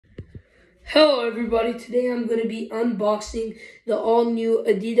Hello everybody, today I'm going to be unboxing the all-new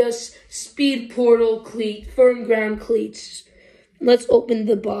ADIDAS SPEEDPORTAL cleat, firm ground cleats. Let's open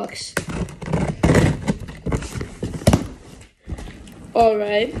the box.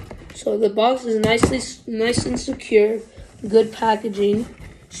 Alright, so the box is nice and secure, good packaging,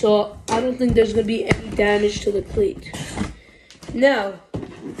 so I don't think there's going to be any damage to the cleat. Now,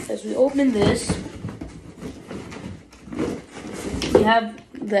 as we open this, we have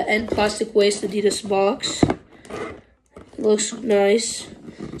the end plastic waste ADIDAS box. It looks nice.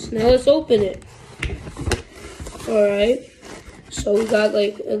 So now let's open it. Alright. So we got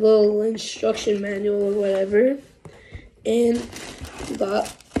like a little instruction manual or whatever. And we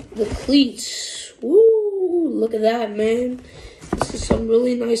got the cleats. Woo! Look at that, man. This is some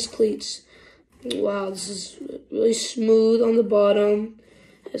really nice cleats. Wow, this is really smooth on the bottom.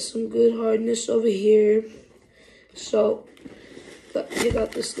 Has some good hardness over here. So you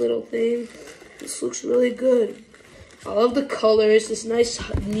got this little thing. This looks really good. I love the colors. This nice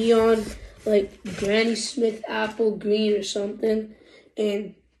neon, like Granny Smith apple green or something.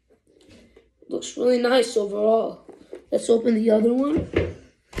 And it looks really nice overall. Let's open the other one.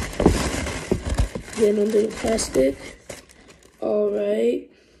 Get under the plastic.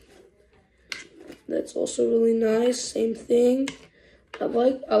 Alright. That's also really nice. Same thing. I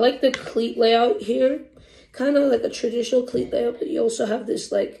like the cleat layout here. Kind of like a traditional cleat layout, but you also have this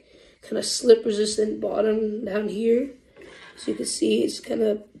like kind of slip resistant bottom down here. So you can see it's kind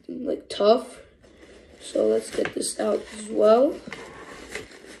of like tough. So let's get this out as well.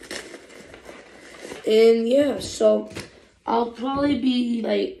 And yeah, so I'll probably be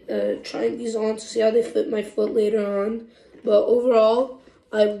like trying these on to see how they fit my foot later on. But overall,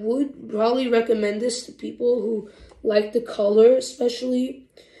 I would probably recommend this to people who like the color especially.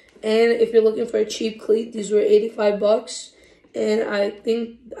 And if you're looking for a cheap cleat, these were 85 bucks. And I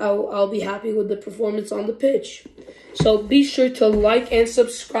think I'll be happy with the performance on the pitch. So be sure to like and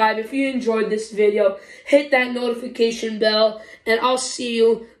subscribe if you enjoyed this video. Hit that notification bell. And I'll see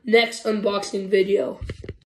you next unboxing video.